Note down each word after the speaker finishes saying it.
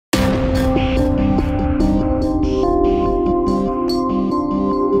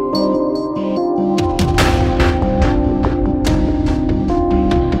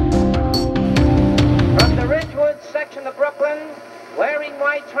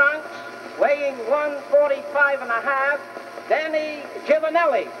trunks, weighing 145 and a half, Danny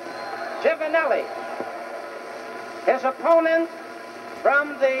Giovanelli. His opponent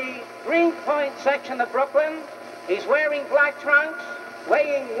from the Greenpoint section of Brooklyn, he's wearing black trunks,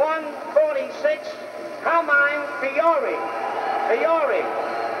 weighing 146, Carmine Fiore.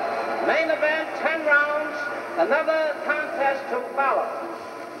 Main event, 10 rounds, another contest to follow.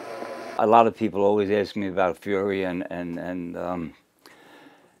 A lot of people always ask me about Fiore and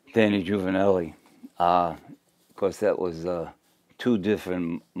Danny Giovanelli, because that was two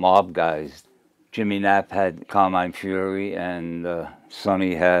different mob guys. Jimmy Knapp had Carmine Fiore, and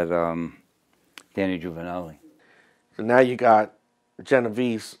Sonny had Danny Giovanelli. So now you got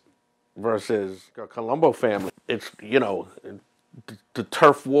Genovese versus the Colombo family. It's, you know, the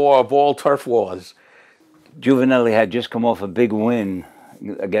turf war of all turf wars. Giovanelli had just come off a big win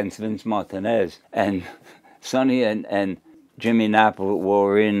against Vince Martinez, and Sonny and Jimmy Knapp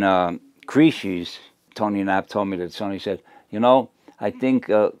were in Creashes. Tony Knapp told me that Sonny said, you know, I think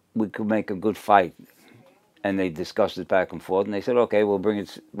we could make a good fight. And they discussed it back and forth, and they said, okay, we'll bring it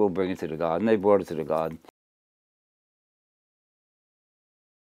to the Garden. They brought it to the Garden.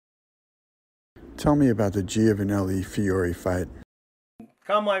 Tell me about the Giovanelli-Fiore fight.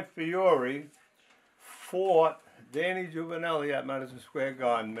 Carmine Fiore fought Danny Giovanelli at Madison Square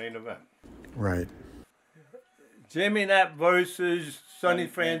Garden main event. Right. Jimmy Knapp versus Sonny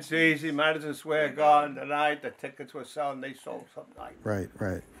Franzese, Madison Square Garden tonight. The tickets were selling. They sold something like right.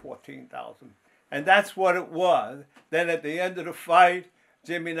 14,000. And that's what it was. Then at the end of the fight,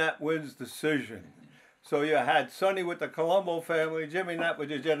 Jimmy Knapp wins decision. So you had Sonny with the Colombo family, Jimmy Knapp with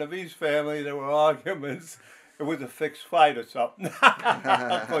the Genovese family. There were arguments. It was a fixed fight or something.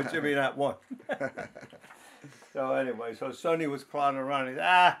 Of course, Jimmy Knapp won. So anyway, so Sonny was clowning around. He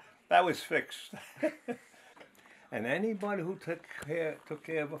said, that was fixed. And anybody who took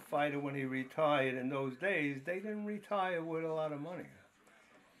care of a fighter when he retired in those days, they didn't retire with a lot of money.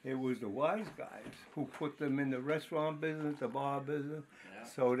 It was the wise guys who put them in the restaurant business, the bar business,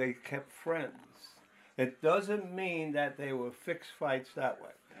 so they kept friends. It doesn't mean that they were fixed fights that way.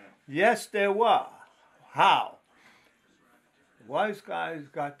 Yes, there were. How? Wise guys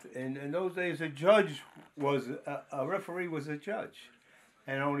got, in those days, a judge was, a referee was a judge,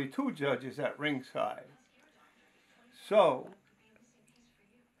 and only two judges at ringside. So,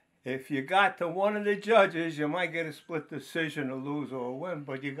 if you got to one of the judges, you might get a split decision, a lose or a win,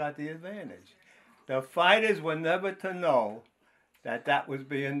 but you got the advantage. The fighters were never to know that that was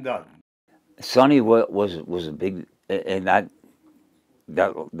being done. Sonny was a big, in that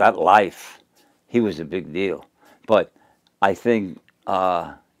life, he was a big deal. But I think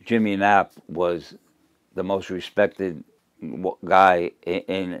Jimmy Knapp was the most respected guy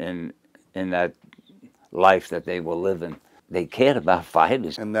in that life that they were living. They cared about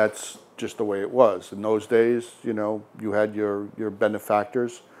fighters. And that's just the way it was. In those days, you know, you had your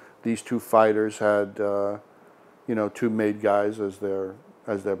benefactors. These two fighters had, you know, two made guys as their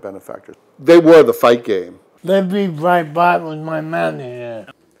benefactors. They were the fight game. They'd be right by with my manager.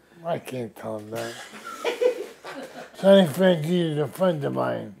 I can't tell him that. Sonny Franzese is a friend of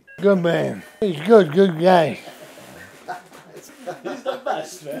mine. Good man. He's good guy. He's the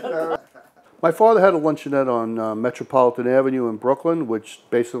best, man. My father had a luncheonette on Metropolitan Avenue in Brooklyn, which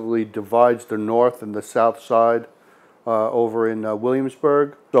basically divides the north and the south side over in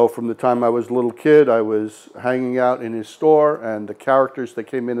Williamsburg. So from the time I was a little kid, I was hanging out in his store, and the characters that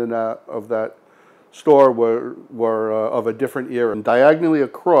came in and out of that store were of a different era. And diagonally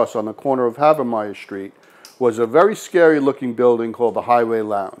across on the corner of Havermeyer Street was a very scary looking building called the Highway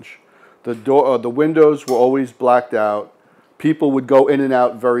Lounge. The windows were always blacked out. People would go in and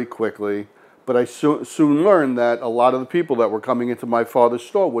out very quickly. But I soon learned that a lot of the people that were coming into my father's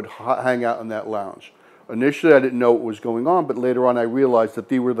store would hang out in that lounge. Initially, I didn't know what was going on, but later on I realized that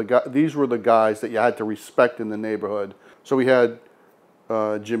these were the guys that you had to respect in the neighborhood. So we had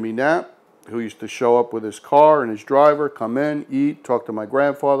Jimmy Knapp, who used to show up with his car and his driver, come in, eat, talk to my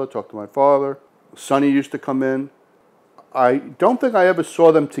grandfather, talk to my father. Sonny used to come in. I don't think I ever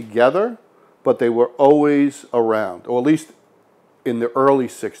saw them together, but they were always around, or at least in the early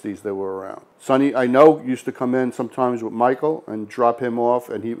 60s they were around. Sonny, I know, used to come in sometimes with Michael and drop him off,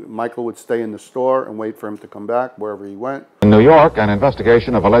 and Michael would stay in the store and wait for him to come back wherever he went. In New York, an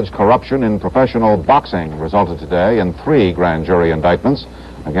investigation of alleged corruption in professional boxing resulted today in 3 grand jury indictments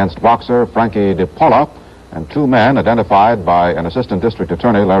against boxer Frankie DiPaula and 2 men identified by an assistant district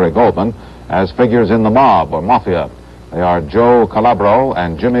attorney, Larry Goldman, as figures in the mob or mafia. They are Joe Calabro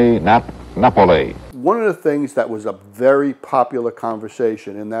and Jimmy Napoli. One of the things that was a very popular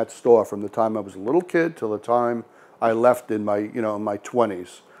conversation in that store from the time I was a little kid till the time I left in my, in my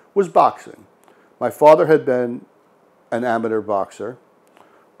 20s was boxing. My father had been an amateur boxer.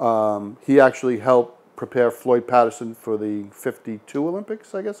 He actually helped prepare Floyd Patterson for the 52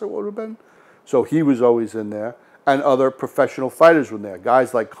 Olympics, I guess it would have been. So he was always in there. And other professional fighters were there.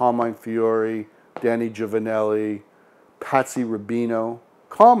 Guys like Carmine Fiore, Danny Giovanelli, Patsy Rubino.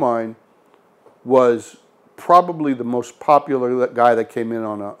 Carmine was probably the most popular guy that came in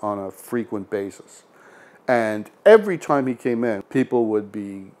on a frequent basis. And every time he came in, people would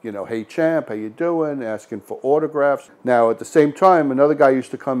be, you know, hey champ, how you doing? Asking for autographs. Now at the same time, another guy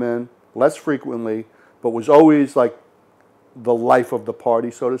used to come in less frequently, but was always like the life of the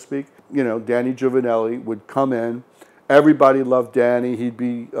party, so to speak. You know, Danny Giovanelli would come in. Everybody loved Danny. He'd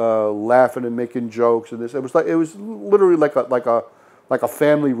be laughing and making jokes and this. It was literally like a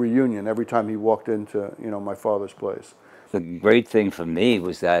family reunion every time he walked into, you know, my father's place. The great thing for me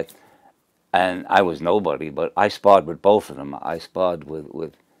was that, and I was nobody, but I sparred with both of them. I sparred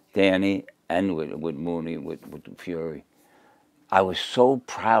with Danny and with Mooney, with Fiore. I was so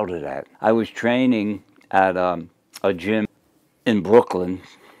proud of that. I was training at a gym in Brooklyn,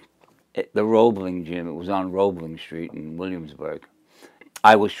 the Roebling gym. It was on Roebling Street in Williamsburg.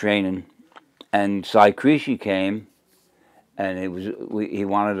 I was training, and Cy Creasy came, and he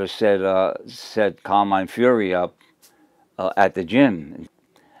wanted to set Carmine Fiore up at the gym,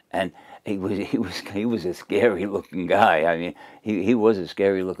 and he was a scary looking guy. I mean, he was a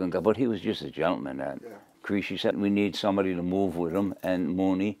scary looking guy, but he was just a gentleman. And Creasy said we need somebody to move with him, and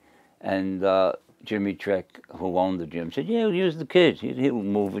Mooney and Jimmy Trek, who owned the gym, said, yeah, use the kids. He'll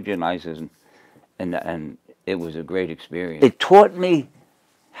move with you nice, and it was a great experience. It taught me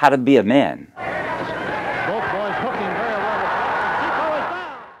how to be a man.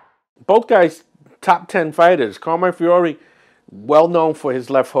 Both guys, top 10 fighters. Carmine Fiore, well known for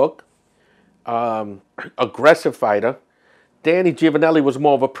his left hook, aggressive fighter. Danny Giovanelli was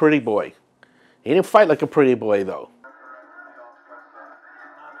more of a pretty boy. He didn't fight like a pretty boy, though.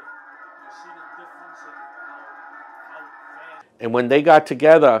 And when they got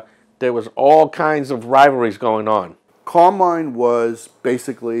together, there was all kinds of rivalries going on. Carmine was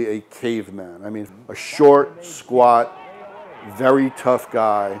basically a caveman. I mean, a short, squat, very tough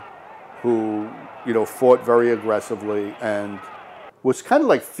guy who, you know, fought very aggressively and was kind of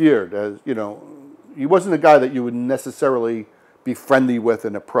like feared. As you know, he wasn't a guy that you would necessarily be friendly with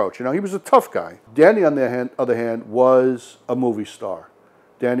and approach. You know, he was a tough guy. Danny, on the other hand, was a movie star.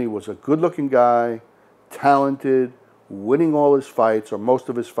 Danny was a good-looking guy, talented, winning all his fights or most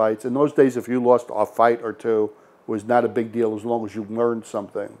of his fights. In those days, if you lost a fight or two, it was not a big deal as long as you learned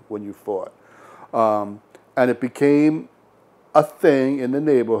something when you fought. And it became a thing in the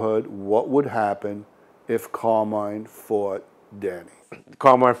neighborhood, what would happen if Carmine fought Danny.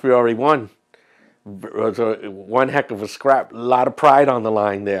 Carmine Fiore won. It was one heck of a scrap. A lot of pride on the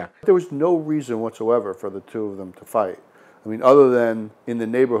line there. There was no reason whatsoever for the two of them to fight. I mean, other than in the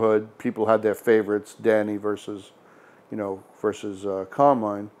neighborhood, people had their favorites, Danny versus, you know, versus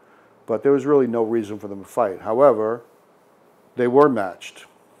Carmine, but there was really no reason for them to fight. However, they were matched.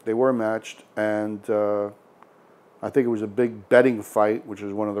 They were matched, and I think it was a big betting fight, which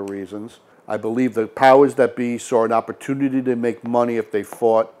is one of the reasons. I believe the powers that be saw an opportunity to make money if they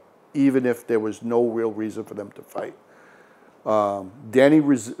fought, even if there was no real reason for them to fight. Danny,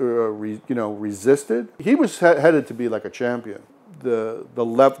 resisted. He was headed to be like a champion.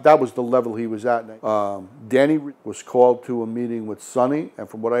 That was the level he was at. Danny was called to a meeting with Sonny, and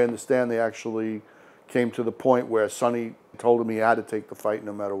from what I understand, they actually came to the point where Sonny told him he had to take the fight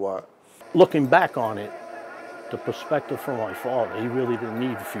no matter what. Looking back on it, the perspective from my father, he really didn't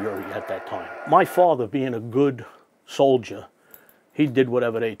need Fiore at that time. My father, being a good soldier, he did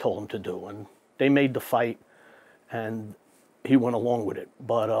whatever they told him to do, and they made the fight, and he went along with it.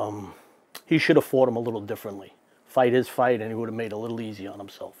 But he should have fought him a little differently. Fight his fight, and he would have made it a little easy on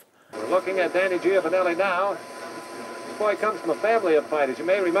himself. We're looking at Danny Giovanelli now. This boy comes from a family of fighters. You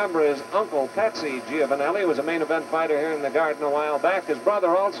may remember his uncle, Patsy Giovanelli, was a main event fighter here in the Garden a while back. His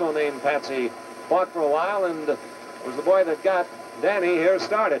brother, also named Patsy, fought for a while and was the boy that got Danny here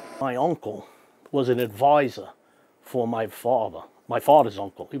started. My uncle was an advisor for my father. My father's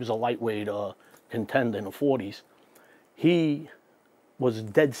uncle. He was a lightweight contender in the 40s. He was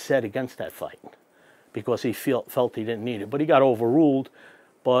dead set against that fight because he felt he didn't need it. But he got overruled.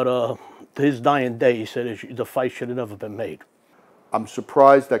 But to his dying day, he said the fight should have never been made. I'm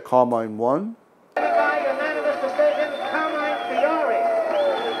surprised that Carmine won. By unanimous decision, Carmine Fiore.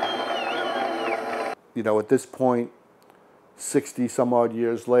 You know, at this point, 60 some odd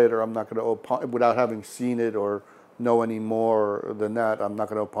years later, I'm not going to opine, without having seen it or know any more than that, I'm not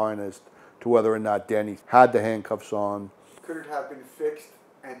going to opine as to whether or not Danny had the handcuffs on. Could it have been fixed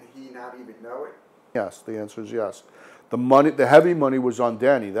and he not even know it? Yes, the answer is yes. The money, the heavy money was on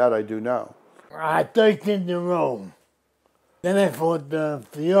Danny, that I do know. I took him to Rome. Then I fought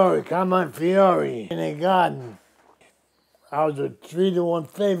Fiore, Carmine Fiore, in the garden. I was a 3-1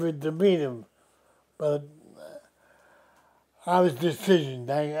 favorite to beat him, but I was decision.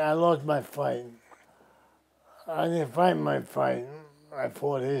 I lost my fight. I didn't fight my fight. I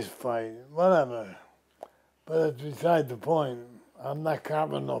fought his fight. Whatever. But it's beside the point. I'm not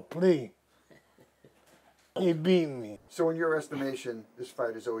copping no plea. He beat me. So in your estimation, this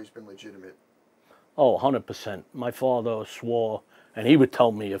fight has always been legitimate? Oh, 100%. My father swore, and he would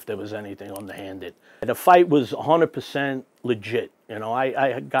tell me if there was anything underhanded. The fight was 100% legit. You know,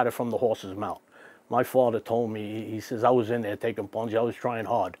 I got it from the horse's mouth. My father told me, he says, I was in there taking punches. I was trying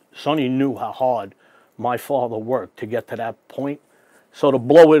hard. Sonny knew how hard my father worked to get to that point. So to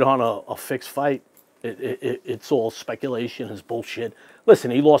blow it on a fixed fight, it's all speculation, it's bullshit.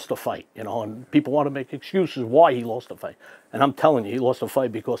 Listen, he lost the fight, you know, and people want to make excuses why he lost the fight. And I'm telling you, he lost the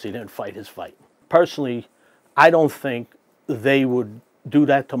fight because he didn't fight his fight. Personally, I don't think they would do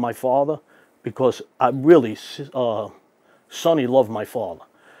that to my father because I really, Sonny loved my father.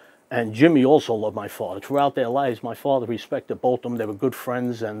 And Jimmy also loved my father. Throughout their lives, my father respected both of them. They were good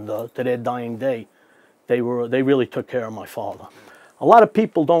friends, and to their dying day, they really took care of my father. A lot of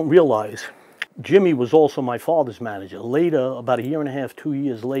people don't realize Jimmy was also my father's manager. Later, about 1.5 years, 2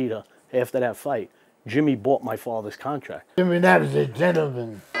 years later, after that fight, Jimmy bought my father's contract. Jimmy, that was a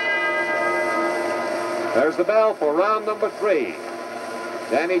gentleman. There's the bell for round number 3.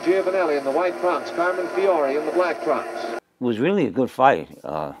 Danny Giovanelli in the white trunks, Carmine Fiore in the black trunks. It was really a good fight.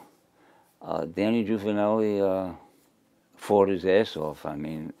 Danny Giovanelli fought his ass off. I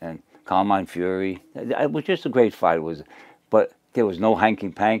mean, and Carmine Fiore. It was just a great fight. But there was no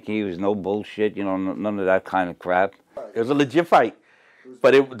hanky-panky. There was no bullshit. You know, none of that kind of crap. It was a legit fight,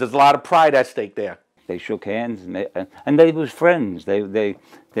 but there's a lot of pride at stake there. They shook hands, and they was friends. They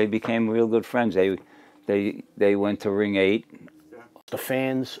became real good friends. They went to Ring 8. The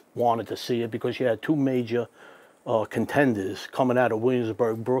fans wanted to see it because you had 2 major contenders coming out of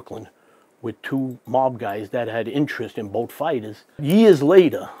Williamsburg, Brooklyn, with 2 mob guys that had interest in both fighters. Years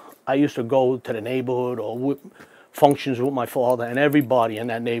later, I used to go to the neighborhood or functions with my father, and everybody in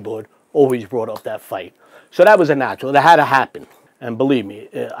that neighborhood always brought up that fight. So that was a natural. That had to happen. And believe me,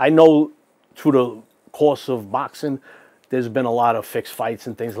 I know through the course of boxing, there's been a lot of fixed fights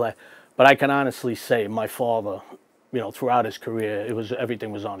and things like that. But I can honestly say my father, you know, throughout his career,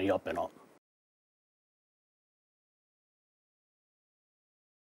 everything was on the up and up.